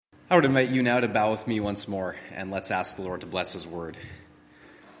I would invite you now to bow with me once more, and let's ask the Lord to bless his word.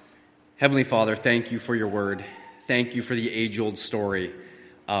 Heavenly Father, thank you for your word. Thank you for the age-old story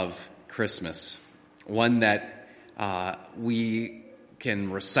of Christmas, one that we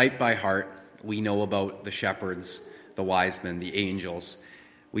can recite by heart. We know about the shepherds, the wise men, the angels.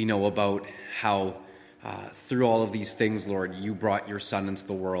 We know about how through all of these things, Lord, you brought your Son into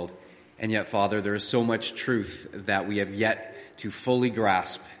the world. And yet, Father, there is so much truth that we have yet to fully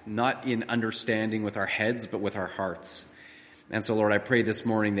grasp, not in understanding with our heads, but with our hearts. And so, Lord, I pray this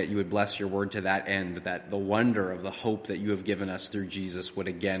morning that you would bless your word to that end, that the wonder of the hope that you have given us through Jesus would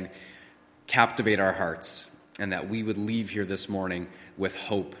again captivate our hearts, and that we would leave here this morning with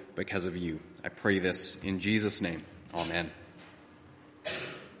hope because of you. I pray this in Jesus' name. Amen.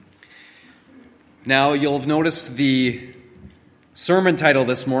 Now, you'll have noticed the sermon title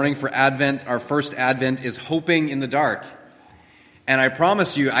this morning for Advent, our first Advent, is Hoping in the Dark. And I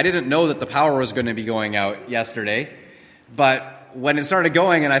promise you, I didn't know that the power was going to be going out yesterday. But when it started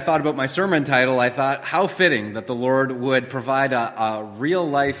going and I thought about my sermon title, I thought, how fitting that the Lord would provide a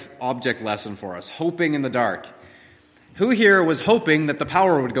real-life object lesson for us, hoping in the dark. Who here was hoping that the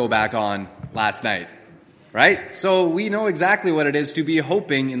power would go back on last night? Right? So we know exactly what it is to be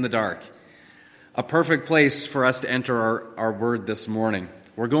hoping in the dark. A perfect place for us to enter our word this morning.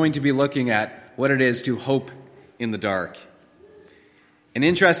 We're going to be looking at what it is to hope in the dark. An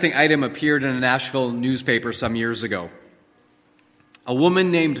interesting item appeared in a Nashville newspaper some years ago. A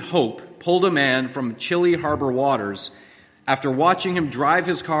woman named Hope pulled a man from chilly harbor waters after watching him drive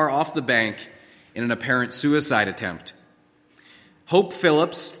his car off the bank in an apparent suicide attempt. Hope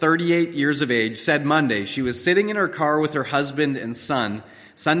Phillips, 38 years of age, said Monday she was sitting in her car with her husband and son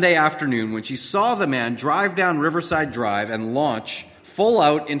Sunday afternoon when she saw the man drive down Riverside Drive and launch full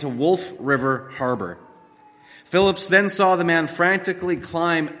out into Wolf River Harbor. Phillips then saw the man frantically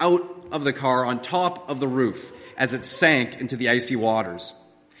climb out of the car on top of the roof as it sank into the icy waters.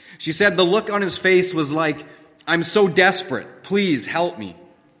 She said the look on his face was like, "I'm so desperate, please help me."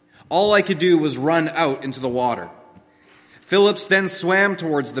 All I could do was run out into the water. Phillips then swam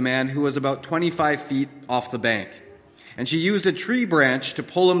towards the man who was about 25 feet off the bank, and she used a tree branch to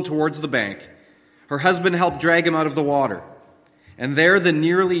pull him towards the bank. Her husband helped drag him out of the water. And there the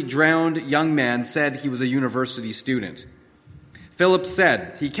nearly drowned young man said he was a university student. Phillips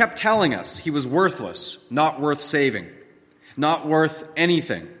said he kept telling us he was worthless, not worth saving, not worth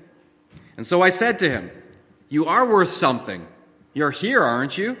anything. And so I said to him, "You are worth something. You're here,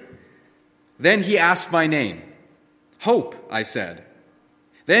 aren't you?" Then he asked my name. "Hope," I said.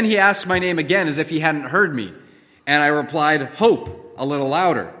 Then he asked my name again as if he hadn't heard me, and I replied, "Hope," a little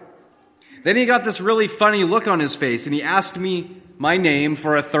louder. Then he got this really funny look on his face, and he asked me my name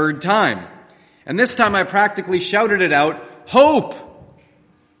for a third time. And this time I practically shouted it out, "Hope!"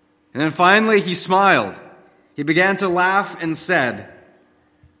 And then finally he smiled. He began to laugh and said,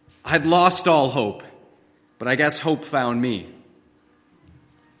 "I'd lost all hope, but I guess hope found me."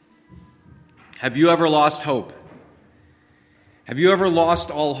 Have you ever lost hope? Have you ever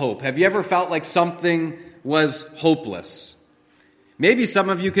lost all hope? Have you ever felt like something was hopeless? Maybe some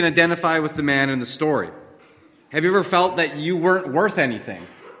of you can identify with the man in the story. Have you ever felt that you weren't worth anything,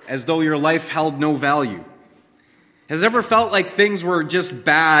 as though your life held no value? Has it ever felt like things were just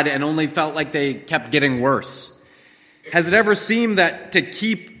bad and only felt like they kept getting worse? Has it ever seemed that to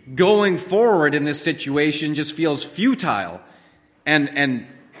keep going forward in this situation just feels futile and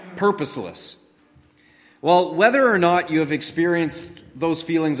purposeless? Well, whether or not you have experienced those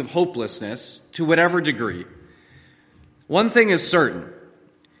feelings of hopelessness, to whatever degree, one thing is certain,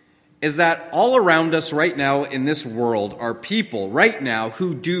 is that all around us right now in this world are people right now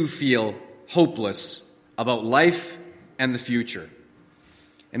who do feel hopeless about life and the future.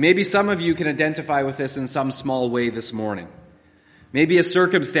 And maybe some of you can identify with this in some small way this morning. Maybe a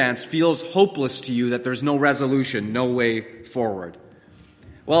circumstance feels hopeless to you, that there's no resolution, no way forward.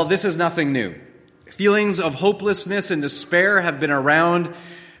 Well, this is nothing new. Feelings of hopelessness and despair have been around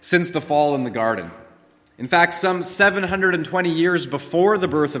since the fall in the garden. In fact, some 720 years before the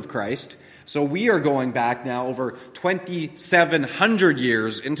birth of Christ, so we are going back now over 2,700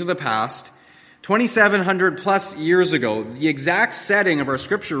 years into the past, 2,700 plus years ago, the exact setting of our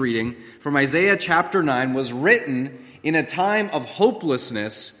scripture reading from Isaiah chapter 9 was written in a time of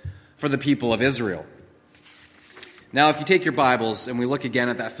hopelessness for the people of Israel. Now, if you take your Bibles and we look again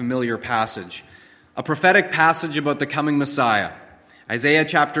at that familiar passage, a prophetic passage about the coming Messiah, Isaiah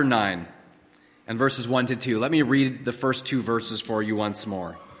chapter 9, and verses 1 to 2. Let me read the first two verses for you once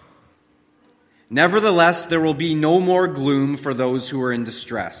more. "Nevertheless, there will be no more gloom for those who are in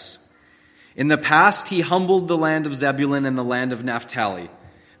distress. In the past, he humbled the land of Zebulun and the land of Naphtali,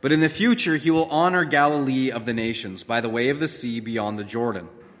 But in the future he will honor Galilee of the nations by the way of the sea beyond the Jordan.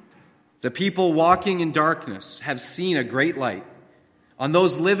 The people walking in darkness have seen a great light. On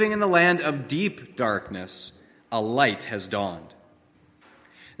those living in the land of deep darkness, a light has dawned."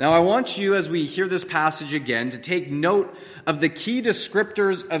 Now I want you, as we hear this passage again, to take note of the key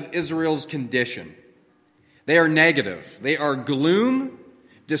descriptors of Israel's condition. They are negative. They are gloom,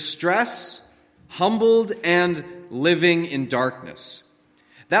 distress, humbled, and living in darkness.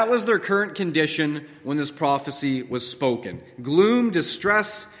 That was their current condition when this prophecy was spoken. Gloom,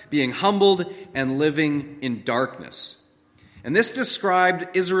 distress, being humbled, and living in darkness. And this described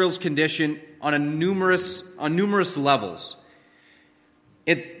Israel's condition on numerous levels.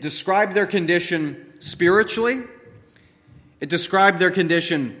 It described their condition spiritually, it described their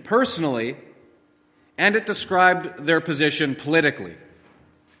condition personally, and it described their position politically.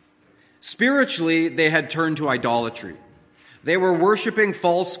 Spiritually, they had turned to idolatry. They were worshiping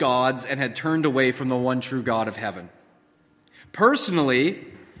false gods and had turned away from the one true God of heaven. Personally,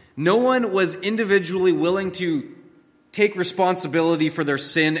 no one was individually willing to take responsibility for their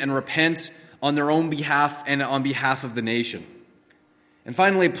sin and repent on their own behalf and on behalf of the nation. And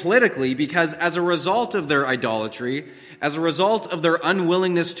finally, politically, because as a result of their idolatry, as a result of their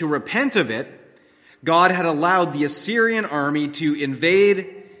unwillingness to repent of it, God had allowed the Assyrian army to invade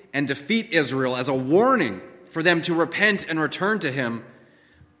and defeat Israel as a warning for them to repent and return to him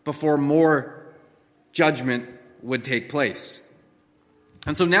before more judgment would take place.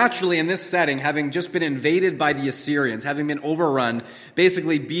 And so naturally, in this setting, having just been invaded by the Assyrians, having been overrun,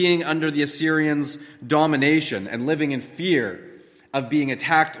 basically being under the Assyrians' domination and living in fear of being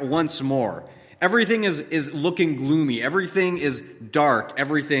attacked once more, everything is looking gloomy, everything is dark,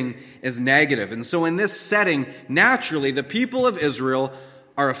 everything is negative. And so in this setting, naturally, the people of Israel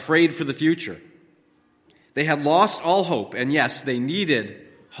are afraid for the future. They had lost all hope, and yes, they needed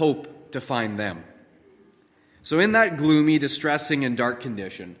hope to find them. So in that gloomy, distressing, and dark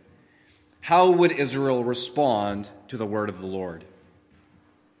condition, how would Israel respond to the word of the Lord?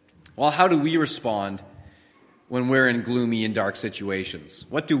 Well, how do we respond when we're in gloomy and dark situations?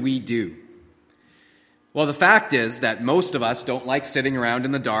 What do we do? Well, the fact is that most of us don't like sitting around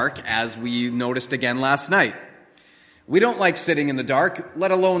in the dark, as we noticed again last night. We don't like sitting in the dark,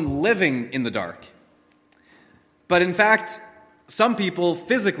 let alone living in the dark. But in fact, some people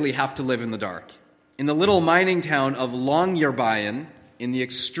physically have to live in the dark. In the little mining town of Longyearbyen, in the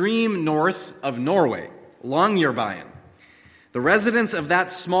extreme north of Norway, Longyearbyen, the residents of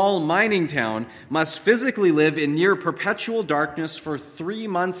that small mining town must physically live in near perpetual darkness for 3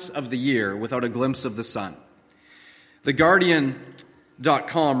 months of the year without a glimpse of the sun. The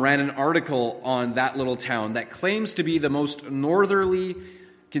Guardian.com ran an article on that little town that claims to be the most northerly,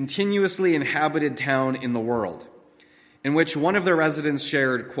 continuously inhabited town in the world, in which one of their residents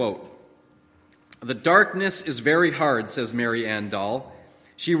shared, quote, "The darkness is very hard," says Mary Ann Dahl.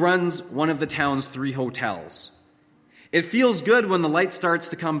 She runs one of the town's 3 hotels. "It feels good when the light starts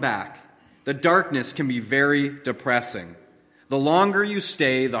to come back. The darkness can be very depressing. The longer you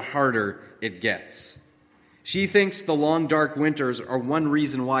stay, the harder it gets." She thinks the long, dark winters are one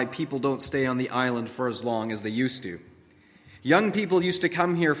reason why people don't stay on the island for as long as they used to. Young people used to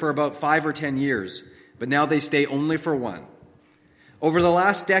come here for about 5 or 10 years, but now they stay only for 1. Over the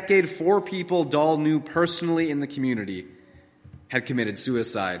last decade, 4 people Dahl knew personally in the community had committed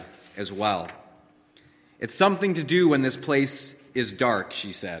suicide as well. "It's something to do when this place is dark,"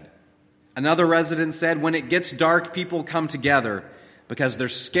 she said. Another resident said, "When it gets dark, people come together because they're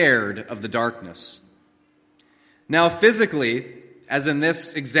scared of the darkness." Now, physically, as in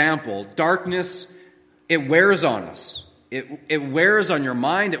this example, darkness, it wears on us. It wears on your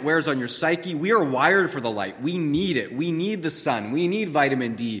mind. It wears on your psyche. We are wired for the light. We need it. We need the sun. We need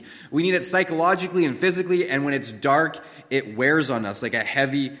vitamin D. We need it psychologically and physically. And when it's dark, it wears on us like a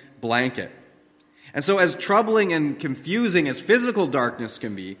heavy blanket. And so as troubling and confusing as physical darkness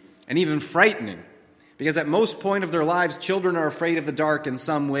can be, and even frightening, because at most point of their lives, children are afraid of the dark in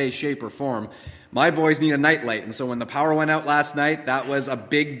some way, shape, or form. My boys need a nightlight. And so when the power went out last night, that was a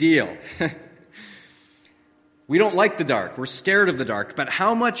big deal. We don't like the dark. We're scared of the dark. But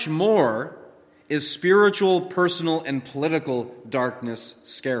how much more is spiritual, personal, and political darkness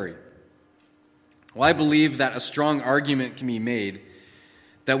scary? Well, I believe that a strong argument can be made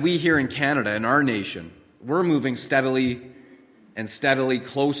that we here in Canada, in our nation, we're moving steadily and steadily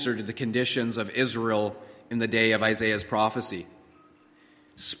closer to the conditions of Israel in the day of Isaiah's prophecy.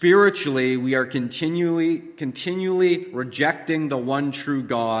 Spiritually, we are continually rejecting the one true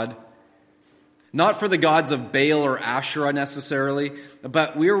God. Not for the gods of Baal or Asherah necessarily,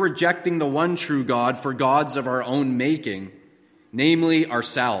 but we are rejecting the one true God for gods of our own making namely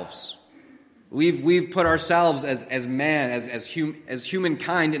ourselves. We've put ourselves as man, as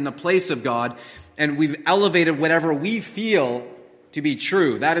humankind in the place of God, and we've elevated whatever we feel to be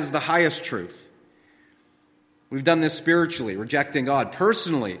true. That is the highest truth. We've done this spiritually, rejecting God.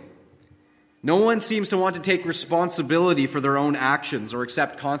 Personally, no one seems to want to take responsibility for their own actions or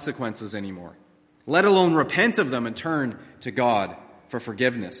accept consequences anymore, let alone repent of them and turn to God for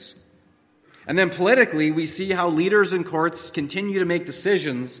forgiveness. And then politically, we see how leaders and courts continue to make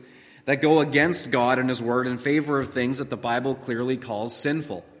decisions that go against God and His Word in favor of things that the Bible clearly calls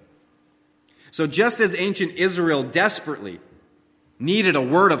sinful. So just as ancient Israel desperately needed a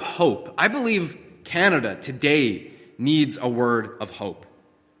word of hope, I believe Canada today needs a word of hope.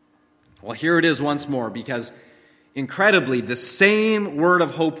 Well, here it is once more, because incredibly, the same word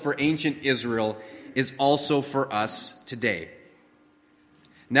of hope for ancient Israel is also for us today.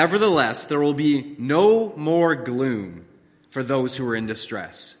 Nevertheless, there will be no more gloom for those who are in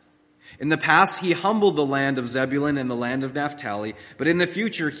distress. In the past, He humbled the land of Zebulun and the land of Naphtali, but in the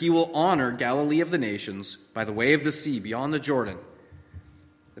future, He will honor Galilee of the nations by the way of the sea beyond the Jordan.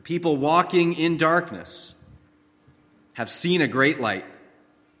 The people walking in darkness have seen a great light.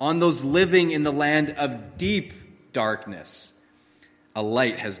 On those living in the land of deep darkness, a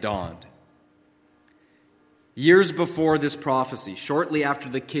light has dawned. Years before this prophecy, shortly after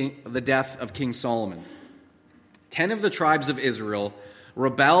the death of King Solomon, 10 of the tribes of Israel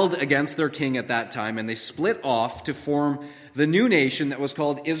rebelled against their king at that time, and they split off to form the new nation that was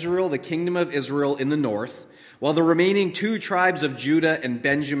called Israel, the kingdom of Israel in the north, while the remaining 2 tribes of Judah and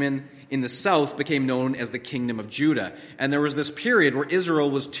Benjamin in the south became known as the kingdom of Judah. And there was this period where Israel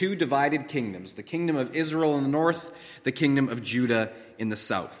was 2 divided kingdoms, the kingdom of Israel in the north, the kingdom of Judah in the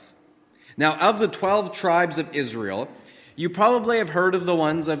south. Now, of the 12 tribes of Israel, you probably have heard of the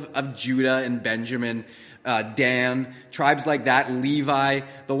ones of Judah and Benjamin, Dan, tribes like that, Levi,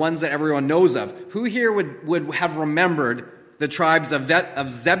 the ones that everyone knows of. Who here would have remembered the tribes of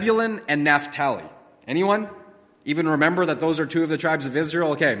Zebulun and Naphtali? Anyone? Even remember that those are 2 of the tribes of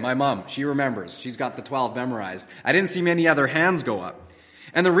Israel? Okay, my mom, she remembers. She's got the 12 memorized. I didn't see many other hands go up.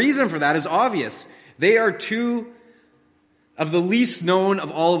 And the reason for that is obvious. They are 2 of the least known of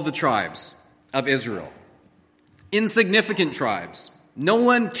all of the tribes of Israel. Insignificant tribes. No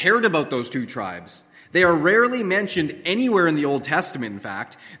one cared about those 2 tribes. They are rarely mentioned anywhere in the Old Testament, in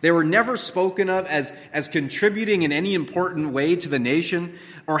fact. They were never spoken of as contributing in any important way to the nation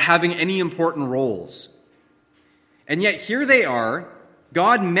or having any important roles. And yet here they are.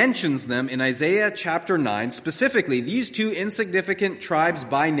 God mentions them in Isaiah chapter 9, specifically these 2 insignificant tribes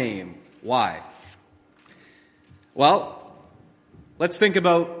by name. Why? Well, let's think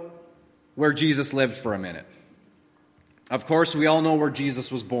about where Jesus lived for a minute. Of course, we all know where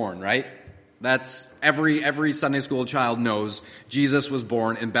Jesus was born, right? That's every Sunday school child knows Jesus was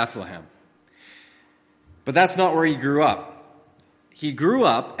born in Bethlehem. But that's not where He grew up. He grew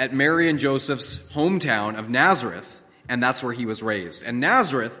up at Mary and Joseph's hometown of Nazareth, and that's where He was raised. And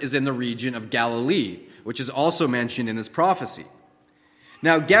Nazareth is in the region of Galilee, which is also mentioned in this prophecy.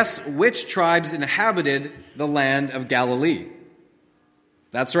 Now, guess which tribes inhabited the land of Galilee?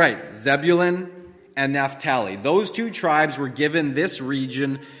 That's right, Zebulun and Naphtali. Those 2 tribes were given this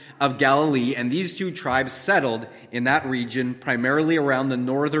region of Galilee, and these 2 tribes settled in that region, primarily around the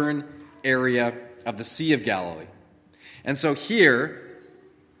northern area of the Sea of Galilee. And so here,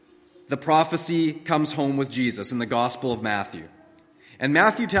 the prophecy comes home with Jesus in the Gospel of Matthew. And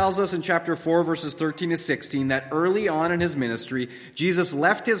Matthew tells us in chapter 4, verses 13 to 16, that early on in His ministry, Jesus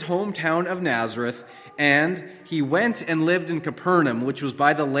left His hometown of Nazareth, and He went and lived in Capernaum, which was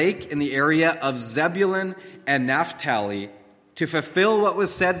by the lake in the area of Zebulun and Naphtali, to fulfill what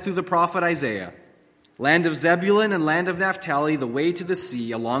was said through the prophet Isaiah. Land of Zebulun and land of Naphtali, the way to the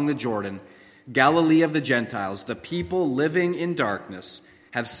sea along the Jordan, Galilee of the Gentiles, the people living in darkness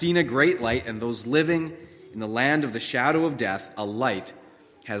have seen a great light, and those living in the land of the shadow of death, a light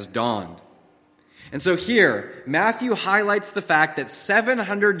has dawned. And so here, Matthew highlights the fact that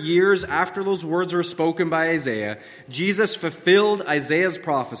 700 years after those words were spoken by Isaiah, Jesus fulfilled Isaiah's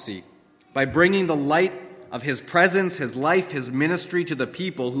prophecy by bringing the light of His presence, His life, His ministry to the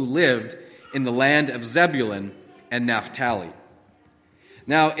people who lived in the land of Zebulun and Naphtali.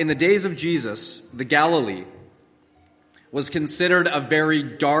 Now, in the days of Jesus, the Galilee was considered a very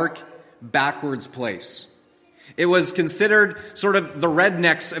dark, backwards place. It was considered sort of the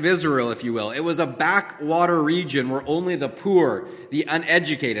rednecks of Israel, if you will. It was a backwater region where only the poor, the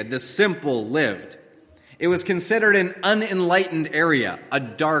uneducated, the simple lived. It was considered an unenlightened area, a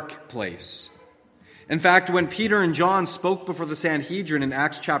dark place. In fact, when Peter and John spoke before the Sanhedrin in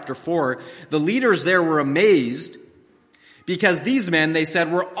Acts chapter 4, the leaders there were amazed Because these men, they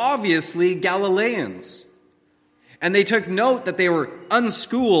said, were obviously Galileans. And they took note that they were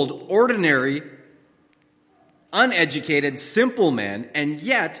unschooled, ordinary, uneducated, simple men, and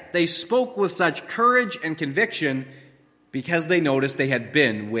yet they spoke with such courage and conviction because they noticed they had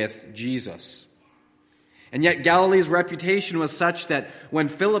been with Jesus. And yet Galilee's reputation was such that when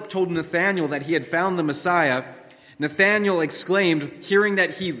Philip told Nathanael that he had found the Messiah, Nathanael exclaimed, hearing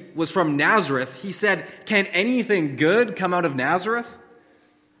that he was from Nazareth, he said, "Can anything good come out of Nazareth?"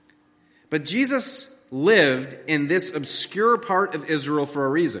 But Jesus lived in this obscure part of Israel for a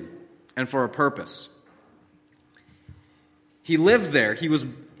reason and for a purpose. He lived there. He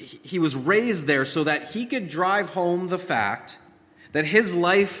was raised there so that he could drive home the fact that his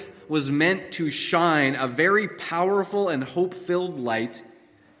life was meant to shine a very powerful and hope-filled light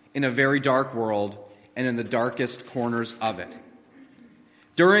in a very dark world and in the darkest corners of it.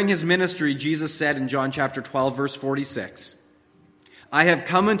 During his ministry, Jesus said in John chapter 12, verse 46, "I have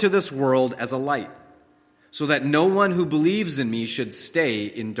come into this world as a light, so that no one who believes in me should stay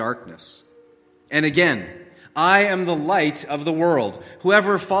in darkness." And again, "I am the light of the world.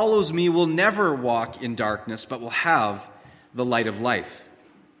 Whoever follows me will never walk in darkness, but will have the light of life."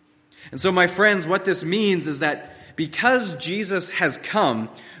 And so, my friends, what this means is that because Jesus has come,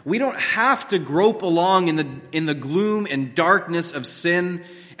 we don't have to grope along in the gloom and darkness of sin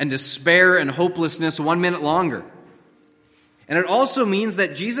and despair and hopelessness 1 minute longer. And it also means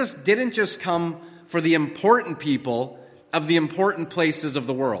that Jesus didn't just come for the important people of the important places of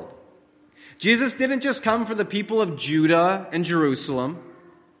the world. Jesus didn't just come for the people of Judah and Jerusalem.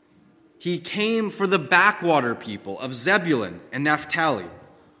 He came for the backwater people of Zebulun and Naphtali.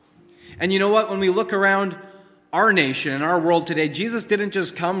 And you know what? When we look around our nation and our world today, Jesus didn't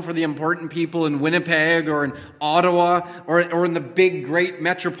just come for the important people in Winnipeg or in Ottawa or in the big, great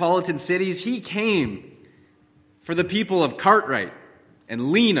metropolitan cities. He came for the people of Cartwright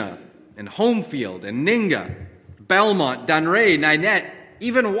and Lena and Homefield and Ninga, Belmont, Dunray, Ninette,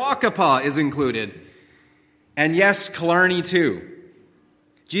 even Wakapa is included. And yes, Killarney too.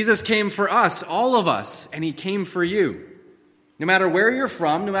 Jesus came for us, all of us, and he came for you. No matter where you're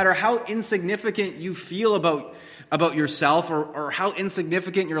from, no matter how insignificant you feel about yourself or how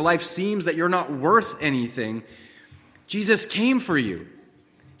insignificant your life seems, that you're not worth anything, Jesus came for you.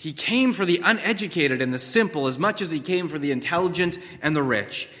 He came for the uneducated and the simple as much as he came for the intelligent and the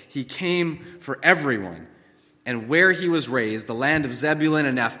rich. He came for everyone. And where he was raised, the land of Zebulun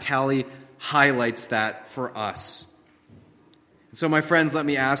and Naphtali, highlights that for us. And so, my friends, let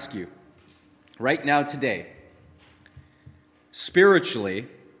me ask you, right now today, spiritually,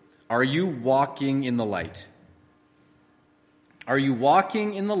 are you walking in the light? Are you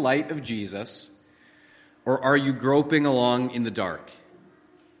walking in the light of Jesus, or are you groping along in the dark?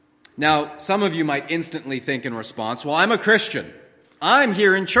 Now, some of you might instantly think in response, well, I'm a Christian. I'm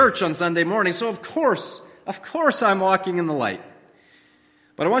here in church on Sunday morning, so of course I'm walking in the light.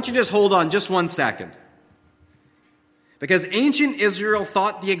 But I want you to just hold on just 1 second. Because ancient Israel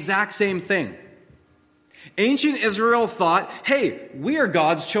thought the exact same thing. Ancient Israel thought, hey, we are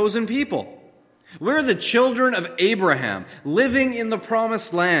God's chosen people. We're the children of Abraham, living in the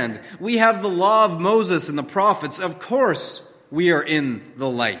promised land. We have the law of Moses and the prophets. Of course, we are in the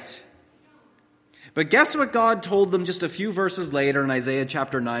light. But guess what God told them just a few verses later in Isaiah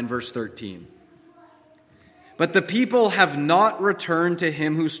chapter 9, verse 13? "But the people have not returned to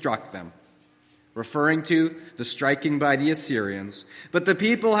him who struck them," referring to the striking by the Assyrians. "But the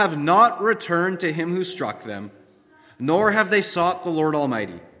people have not returned to him who struck them, nor have they sought the Lord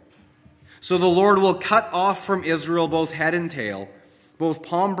Almighty. So the Lord will cut off from Israel both head and tail, both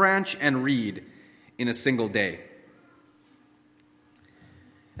palm branch and reed, in a single day."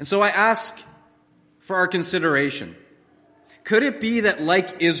 And so I ask for our consideration, could it be that,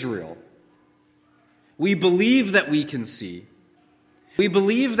 like Israel, we believe that we can see, we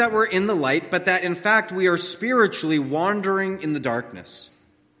believe that we're in the light, but that in fact we are spiritually wandering in the darkness?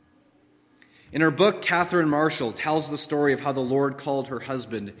 In her book, Catherine Marshall tells the story of how the Lord called her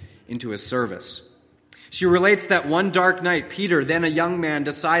husband into his service. She relates that one dark night, Peter, then a young man,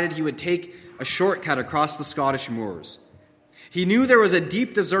 decided he would take a shortcut across the Scottish moors. He knew there was a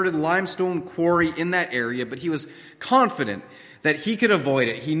deep, deserted limestone quarry in that area, but he was confident that he could avoid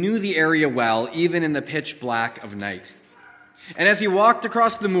it. He knew the area well, even in the pitch black of night. And as he walked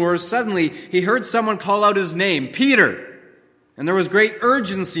across the moors, suddenly he heard someone call out his name, "Peter!" And there was great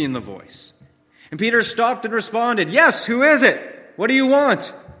urgency in the voice. And Peter stopped and responded, "Yes, who is it? What do you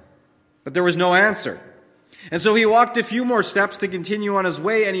want?" But there was no answer. And so he walked a few more steps to continue on his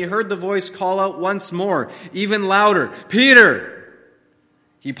way, and he heard the voice call out once more, even louder, "Peter!"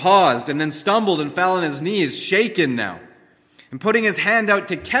 He paused and then stumbled and fell on his knees, shaken now. And putting his hand out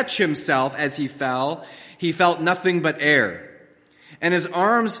to catch himself as he fell, he felt nothing but air. And his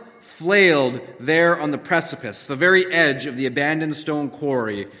arms flailed there on the precipice, the very edge of the abandoned stone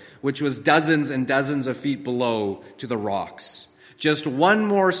quarry, which was dozens and dozens of feet below to the rocks. Just one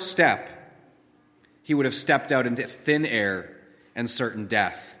more step, he would have stepped out into thin air and certain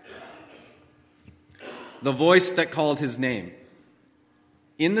death. The voice that called his name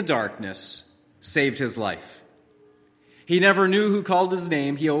in the darkness saved his life. He never knew who called his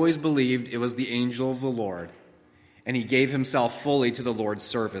name. He always believed it was the angel of the Lord. And he gave himself fully to the Lord's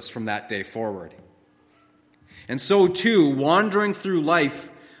service from that day forward. And so too, wandering through life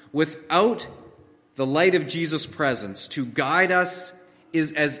without the light of Jesus' presence to guide us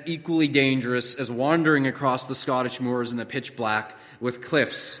is as equally dangerous as wandering across the Scottish moors in the pitch black with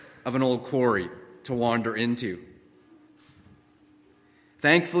cliffs of an old quarry to wander into.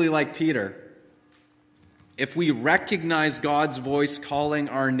 Thankfully, like Peter, if we recognize God's voice calling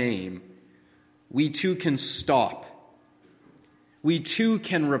our name, we too can stop. We too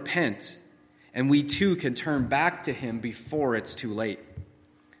can repent, and we too can turn back to him before it's too late.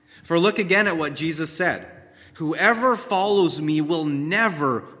 For look again at what Jesus said. Whoever follows me will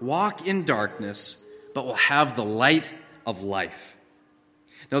never walk in darkness, but will have the light of life.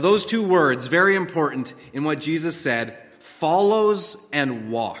 Now those two words, very important in what Jesus said, follows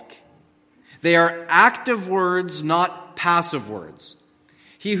and walk. They are active words, not passive words.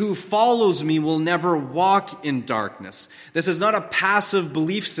 He who follows me will never walk in darkness. This is not a passive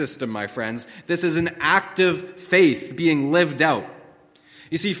belief system, my friends. This is an active faith being lived out.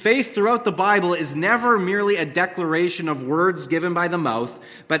 You see, faith throughout the Bible is never merely a declaration of words given by the mouth,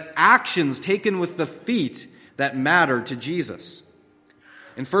 but actions taken with the feet that matter to Jesus.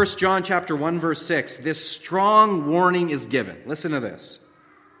 In 1 John chapter 1, verse 6, this strong warning is given. Listen to this.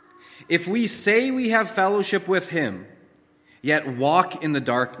 If we say we have fellowship with him, yet walk in the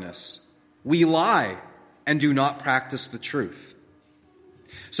darkness, we lie and do not practice the truth.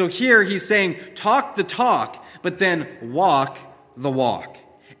 So here he's saying, talk the talk, but then walk the walk.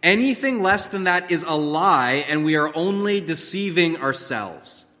 Anything less than that is a lie, and we are only deceiving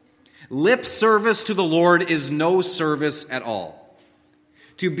ourselves. Lip service to the Lord is no service at all.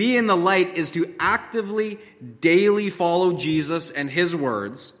 To be in the light is to actively, daily follow Jesus and his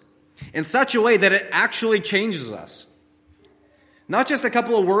words in such a way that it actually changes us. Not just a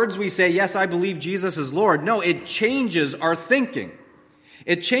couple of words we say, yes, I believe Jesus is Lord. No, it changes our thinking.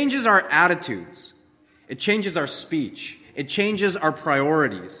 It changes our attitudes. It changes our speech. It changes our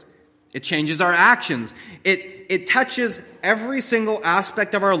priorities. It changes our actions. It touches every single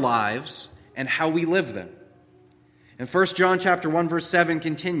aspect of our lives and how we live them. And 1 John chapter 1, verse 7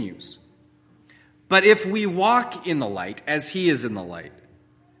 continues. But if we walk in the light as he is in the light,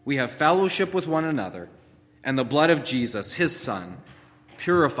 we have fellowship with one another, and the blood of Jesus, his Son,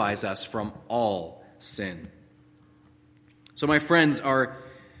 purifies us from all sin. So my friends, are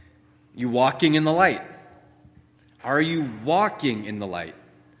you walking in the light? Are you walking in the light?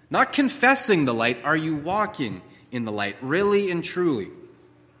 Not confessing the light, are you walking in the light, really and truly?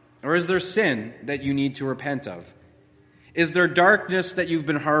 Or is there sin that you need to repent of? Is there darkness that you've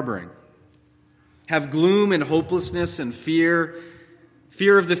been harboring? Have gloom and hopelessness and fear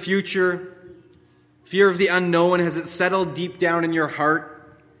of the future, fear of the unknown, has it settled deep down in your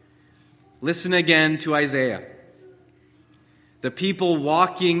heart? Listen again to Isaiah. The people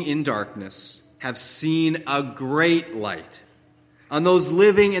walking in darkness have seen a great light. On those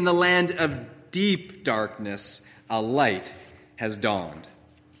living in the land of deep darkness, a light has dawned.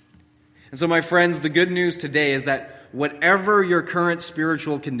 And so, my friends, the good news today is that whatever your current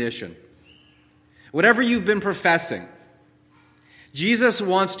spiritual condition, whatever you've been professing, Jesus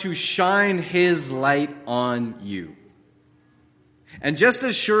wants to shine his light on you. And just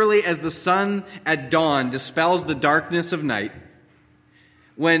as surely as the sun at dawn dispels the darkness of night,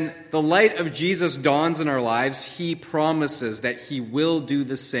 when the light of Jesus dawns in our lives, he promises that he will do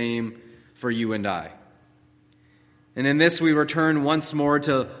the same for you and I. And in this we return once more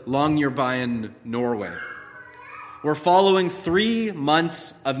to Longyearbyen, Norway. We're following 3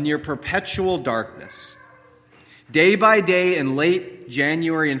 months of near perpetual darkness. Day by day in late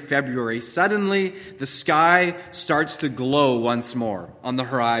January and February, suddenly the sky starts to glow once more on the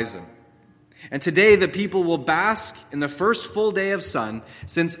horizon. And today the people will bask in the first full day of sun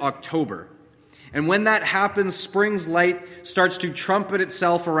since October. And when that happens, spring's light starts to trumpet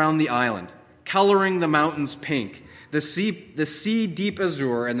itself around the island, coloring the mountains pink, the sea deep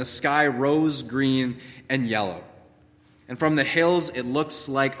azure, and the sky rose green and yellow. And from the hills, it looks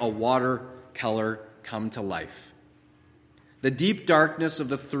like a watercolor come to life. The deep darkness of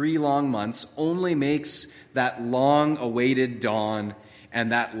the 3 long months only makes that long-awaited dawn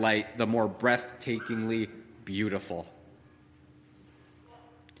and that light the more breathtakingly beautiful.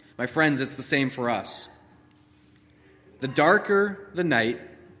 My friends, it's the same for us. The darker the night,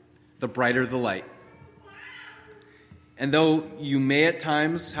 the brighter the light. And though you may at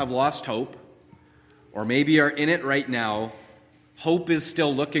times have lost hope, or maybe are in it right now, hope is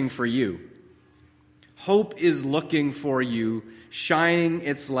still looking for you. Hope is looking for you, shining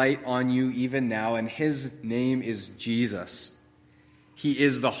its light on you even now, and his name is Jesus. He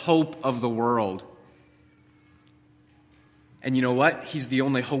is the hope of the world. And you know what? He's the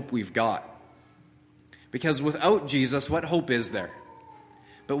only hope we've got. Because without Jesus, what hope is there?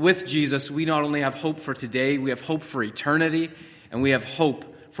 But with Jesus, we not only have hope for today, we have hope for eternity, and we have hope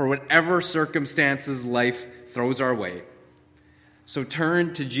for whatever circumstances life throws our way. So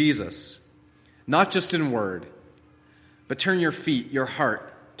turn to Jesus, not just in word, but turn your feet, your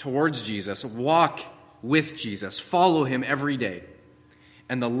heart towards Jesus. Walk with Jesus. Follow him every day.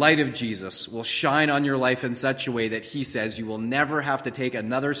 And the light of Jesus will shine on your life in such a way that he says you will never have to take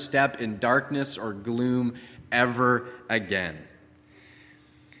another step in darkness or gloom ever again.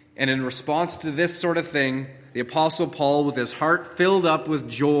 And in response to this sort of thing, the Apostle Paul, with his heart filled up with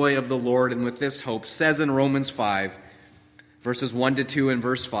joy of the Lord and with this hope, says in Romans 5, verses 1-2 and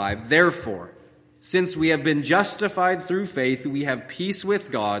verse 5, "Therefore, since we have been justified through faith, we have peace with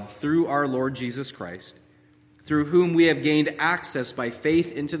God through our Lord Jesus Christ, through whom we have gained access by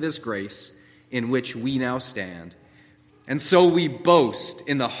faith into this grace in which we now stand. And so we boast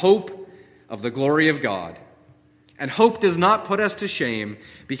in the hope of the glory of God. And hope does not put us to shame,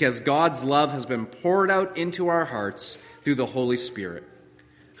 because God's love has been poured out into our hearts through the Holy Spirit,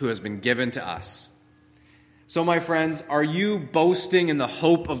 who has been given to us." So, my friends, are you boasting in the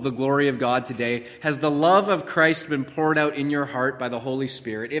hope of the glory of God today? Has the love of Christ been poured out in your heart by the Holy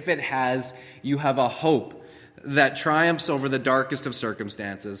Spirit? If it has, you have a hope that triumphs over the darkest of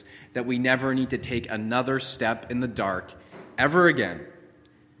circumstances, that we never need to take another step in the dark ever again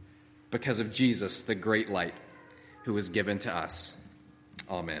because of Jesus, the great light, who was given to us.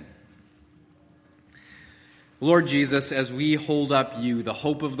 Amen. Lord Jesus, as we hold up you, the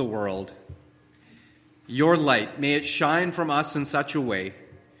hope of the world, your light, may it shine from us in such a way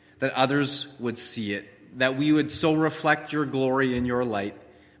that others would see it, that we would so reflect your glory and your light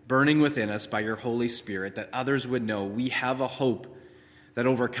burning within us by your Holy Spirit, that others would know we have a hope that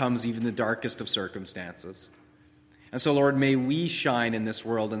overcomes even the darkest of circumstances. And so, Lord, may we shine in this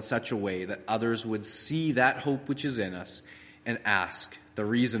world in such a way that others would see that hope which is in us and ask the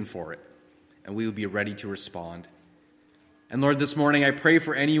reason for it, and we would be ready to respond. And Lord, this morning I pray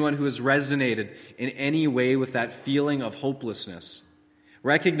for anyone who has resonated in any way with that feeling of hopelessness,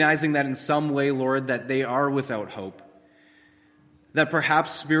 recognizing that in some way, Lord, that they are without hope, that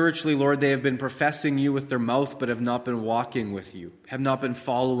perhaps spiritually, Lord, they have been professing you with their mouth but have not been walking with you, have not been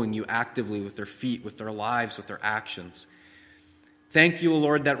following you actively with their feet, with their lives, with their actions. Thank you,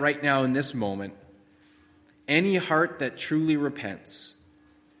 Lord, that right now in this moment, any heart that truly repents,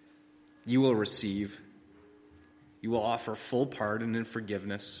 you will receive. You will offer full pardon and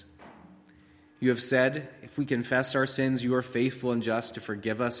forgiveness. You have said, if we confess our sins, you are faithful and just to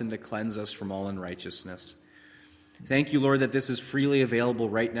forgive us and to cleanse us from all unrighteousness. Thank you, Lord, that this is freely available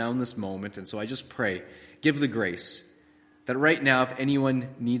right now in this moment. And so I just pray, give the grace that right now, if anyone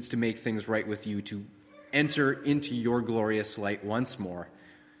needs to make things right with you, to enter into your glorious light once more,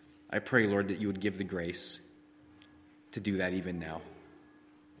 I pray, Lord, that you would give the grace to do that even now.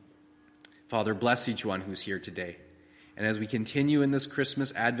 Father, bless each one who's here today. And as we continue in this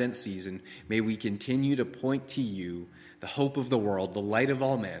Christmas Advent season, may we continue to point to you, the hope of the world, the light of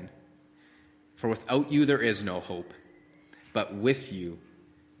all men. For without you, there is no hope. But with you,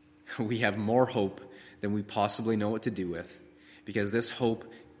 we have more hope than we possibly know what to do with. Because this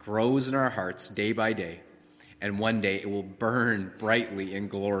hope grows in our hearts day by day. And one day it will burn brightly in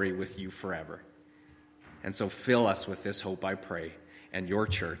glory with you forever. And so fill us with this hope, I pray, and your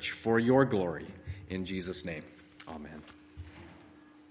church for your glory. In Jesus' name, amen.